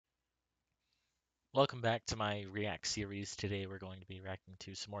Welcome back to my React series. Today we're going to be reacting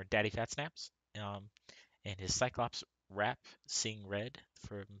to some more Daddyphatsnaps and his Cyclops Rap Sing Red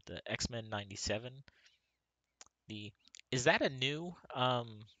from the X-Men 97. The Is that a new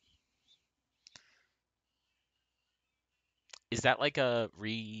is that like a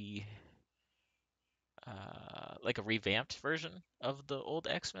revamped version of the old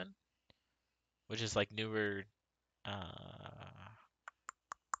X-Men, which is like newer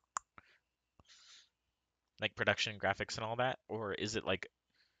like production graphics and all that, or is it like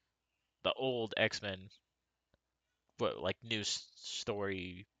the old X-Men but like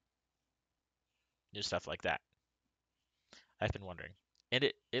story, new stuff like that? I've been wondering. And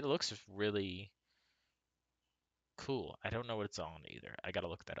it looks really cool. I don't know what it's on either. I gotta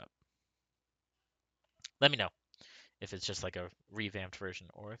look that up. Let me know if it's just like a revamped version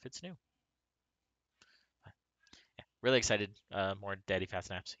or if it's new. Yeah, really excited. More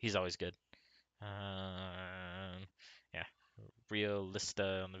Daddyphatsnaps. He's always good. Yeah,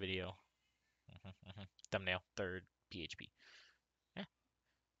 Realista on the video. Thumbnail, third PHP. Yeah,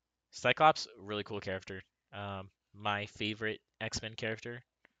 Cyclops, really cool character. My favorite X-Men character.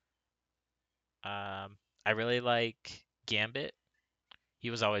 I really like Gambit. He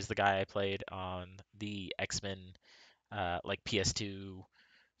was always the guy I played on the X-Men like PS2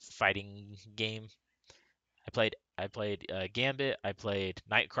 fighting game. I played Gambit, I played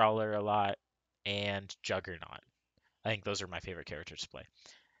Nightcrawler a lot, and Juggernaut. I think those are my favorite characters to play.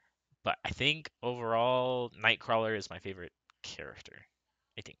 But I think overall Nightcrawler is my favorite character.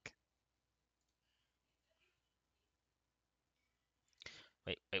 I think.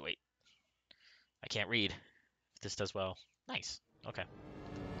 Wait. I can't read. If this does well. Nice. Okay.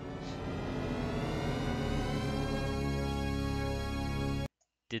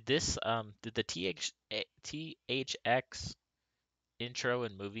 Did the THX intro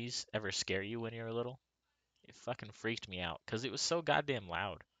in movies ever scare you when you were little? It fucking freaked me out because it was so goddamn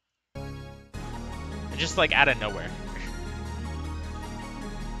loud. And just like out of nowhere.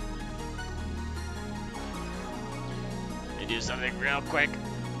 Let me do something real quick.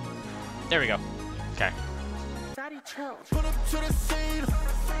 There we go. Okay. Daddy, chill. Put up to the scene.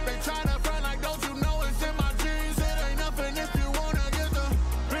 They try to front like, don't you know it's in my jeans? It ain't nothing if you wanna get the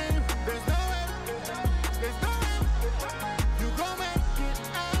beam. There's no way. You gon' make it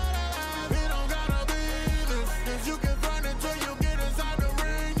out alive. It don't gotta be this. Cause you can run until you get inside the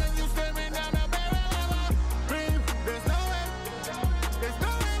ring. And you staring down the barrel of a beam. There's no way.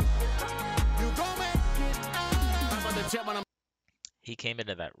 You gon' make it out alive. I'm on the jet when I'm. He came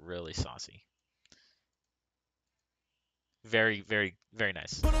into that really saucy. Very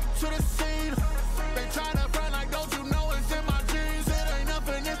nice. Put up to the scene. They try to front like, don't you know it's in my jeans? It ain't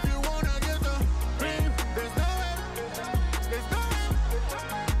nothing if you wanna get the beam. There's no way.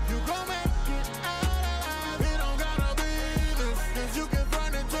 You gon' make it out alive. It don't gotta be this. Cause you can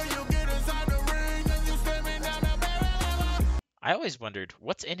run until you get inside the ring. And you staring down the barrel. I always wondered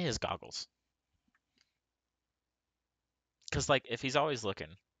what's in his goggles. Because like if he's always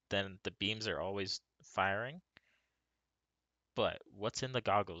looking, then the beams are always firing. But what's in the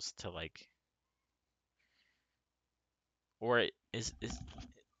goggles to like, or is his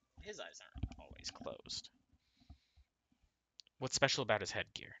eyes aren't always closed? What's special about his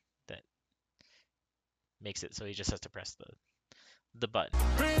headgear that makes it so he just has to press the button?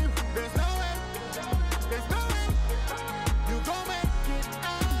 There's no way. You gon' make it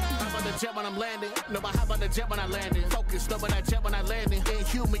out. How about the jet when I'm landing? No, but how about the jet when I landed? Focused over that jet when I landed.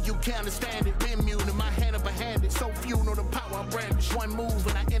 Inhuman, you can't understand it. Been immune in my hand up a handed. So few know the power I brandish. One move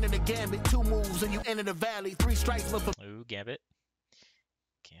and I enter the gambit. Two moves and you enter the valley. Three strikes but for. Ooh, Gambit.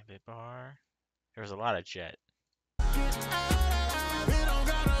 Gambit bar. There was a lot of jet.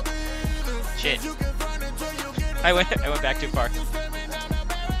 Shit. I went back too far.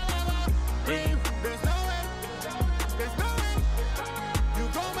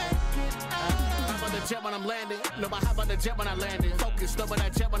 Jet when I'm landing. No, but how about the jet when I landed? Focused over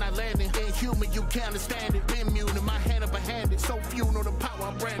that jet when I landed. Inhuman, you can't understand it. Been immune in my hand up a handed. So few know the power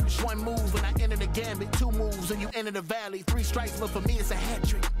I brandish. One move and I enter the gambit. Two moves and you enter the valley. Three strikes, but for me it's a hat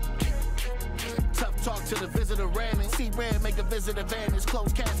trick. Tough talk to the visitor ramming. See red, make a visitor vanish.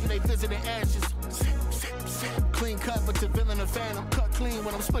 Close casket, they visiting ashes. Clean cut, but the villain a phantom. Cut clean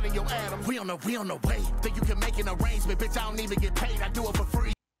when I'm splitting your atom. We on the way. Think you can make an arrangement, bitch, I don't even get paid. I do it for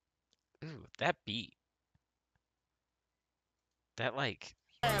free. Ooh, that beat. That like.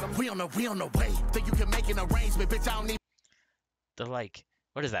 We on the way. Think you can make an arrangement, bitch, I don't need. The like,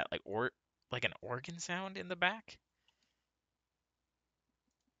 what is that? Like an organ sound in the back?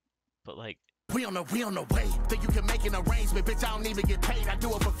 But like. We on the way. Think you can make an arrangement, bitch, I don't even get paid. I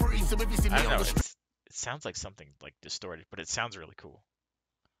do it for free. So if you see me on the street. sounds like something like distorted, but it sounds really cool.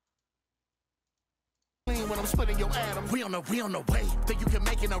 When I'm splitting your atom, we on the way. Think you can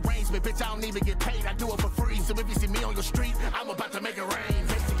make an arrangement, bitch, I don't even get paid. I do it for free, so if you see me on your street, I'm about to make it rain.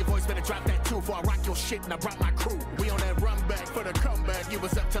 Think your voice better drop that too before I rock your shit and I brought my crew. We on that run back for the comeback. You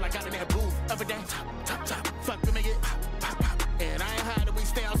was up till I got in that booth. Every day, top, fuck to make it pop. And I ain't hiding, we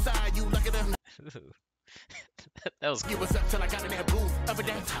stay outside, you lucky to. That was You was up till I got in that booth. Every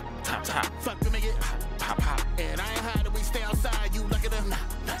day, top, fuck to make it pop. And I ain't hiding, we stay outside, you lucky to.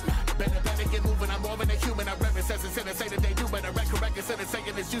 Better get moving, I'm more than a human. I reference as a sinner, say that they do better. Record instead of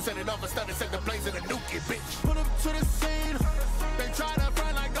saying this, you said it over, started set the blaze of the nuke it, bitch. Put up to the scene, they try to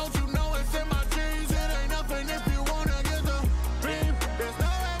front like, don't you know it's in my jeans? It ain't nothing if you wanna get the dream. There's no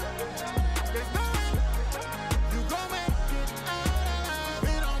way, you gon' make it out alive.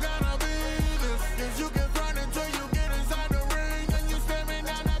 It don't gotta be this, cause you can front until you get inside the ring. And you staring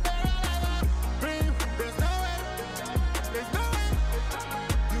down that barrel like a dream. There's no way,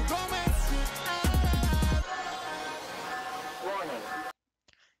 you gon' make it out alive. Warning.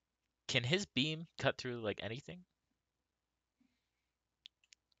 Can his beam cut through like anything?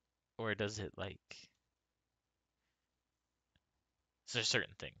 Or does it like... Is there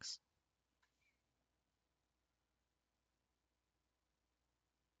certain things?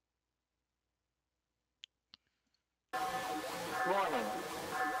 Warning.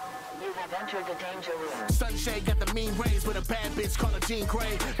 You have entered the danger room. Sunshade got the mean rays with a bad bitch called a Jean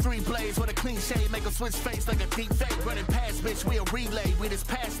Grey. 3 blades with a clean shade, make a switch face like a deep fake. Running past bitch, we a relay. We just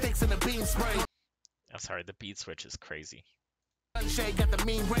pass sticks in the beam spray. I'm sorry, the beat switch is crazy. Sunshade got the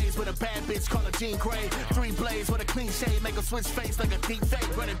mean rays with a bad bitch called a Jean Grey. 3 blades with a clean shade, make a switch face like a deep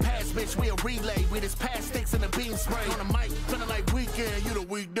fake. Running past bitch, we a relay. We just pass sticks in the beam spray. On the mic, feeling like weekend, you the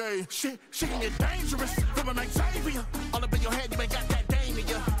weekday. Shit can get dangerous. Feeling like Xavier. All up in your head, you ain't got that dame in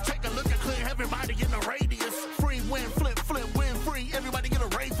ya. Take a look and clear everybody in the radius. Free win, flip, win free. Everybody get a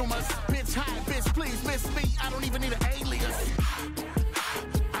raid from us. Bitch high, bitch please miss me. I don't even need an alias.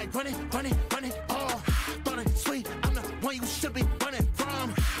 I run it, oh. Thought it sweet, I'm the one you should be running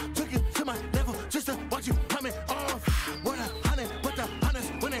from. Took you to my level just to watch you coming off. What a hunted, but the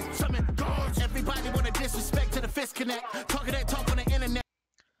hunters winning something goes. Everybody wanna disrespect to the fist connect. Talking that talk on the internet.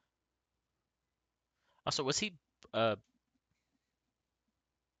 Also, was he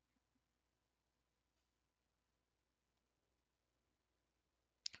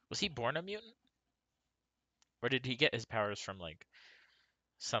born a mutant? Or did he get his powers from like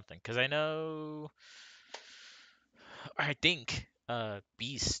something? Because I know, I think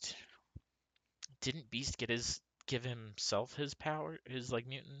Beast, didn't Beast give himself his power, his like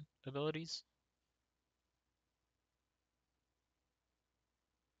mutant abilities?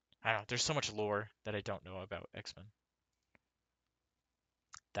 I don't know. There's so much lore that I don't know about X-Men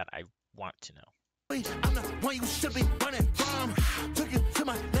that I want to know. I'm the one you should be running from. Took you to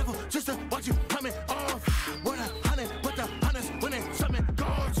my level just to watch you coming off. What a hunted, but the hunters winning something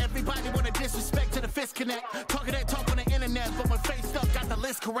goes. Everybody wanna disrespect to the fist connect. Talking that talk on the internet, but when faced up, got the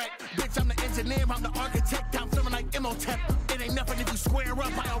list correct. Bitch, I'm the engineer, I'm the architect. I'm feeling like Imhotep. It ain't nothing if you square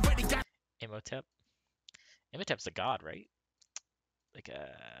up. I already got Imhotep? Imhotep's a god, right? Like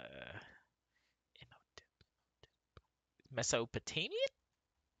Imhotep. Mesopotamian?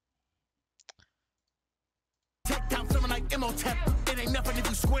 I'm feeling like Imhotep. It ain't nothing if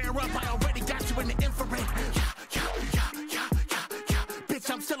you square up. I already got you in the infrared. Yeah. Bitch,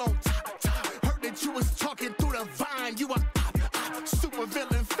 I'm still on top. Heard that you was talking through the vine. You a super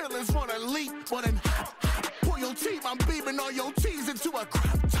villain. Feelings wanna leap, wanna pull your team. I'm beaming all your tees into a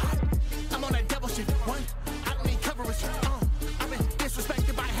crop top. I'm on that devil shit. One, I don't need coverage. I've been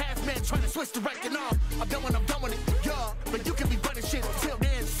disrespected by half men trying to switch the record off. I'm done with it. Yeah, but you can be running shit till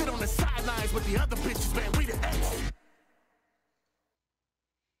then. Sit on the sidelines with the other bitches, man. We the X.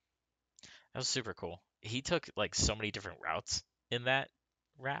 That was super cool. He took like so many different routes in that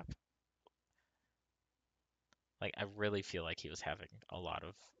rap. Like I really feel like he was having a lot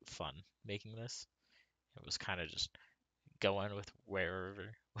of fun making this. It was kind of just going with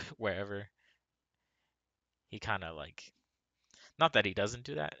wherever. He kind of like, not that he doesn't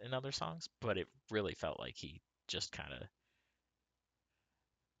do that in other songs, but it really felt like he just kind of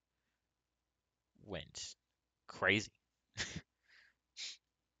went crazy.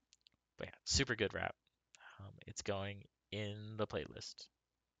 But yeah, super good rap. It's going in the playlist.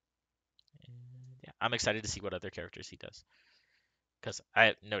 And yeah, I'm excited to see what other characters he does, because I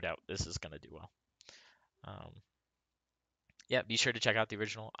have no doubt this is gonna do well. Yeah, be sure to check out the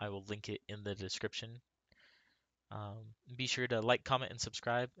original. I will link it in the description. Be sure to like, comment, and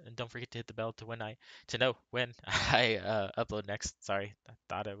subscribe, and don't forget to hit the bell to know when I upload next. Sorry, I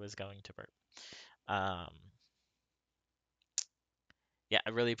thought I was going to burp. Um, yeah, I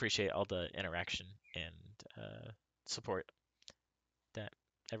really appreciate all the interaction and support that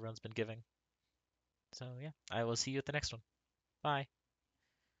everyone's been giving. So yeah, I will see you at the next one. Bye.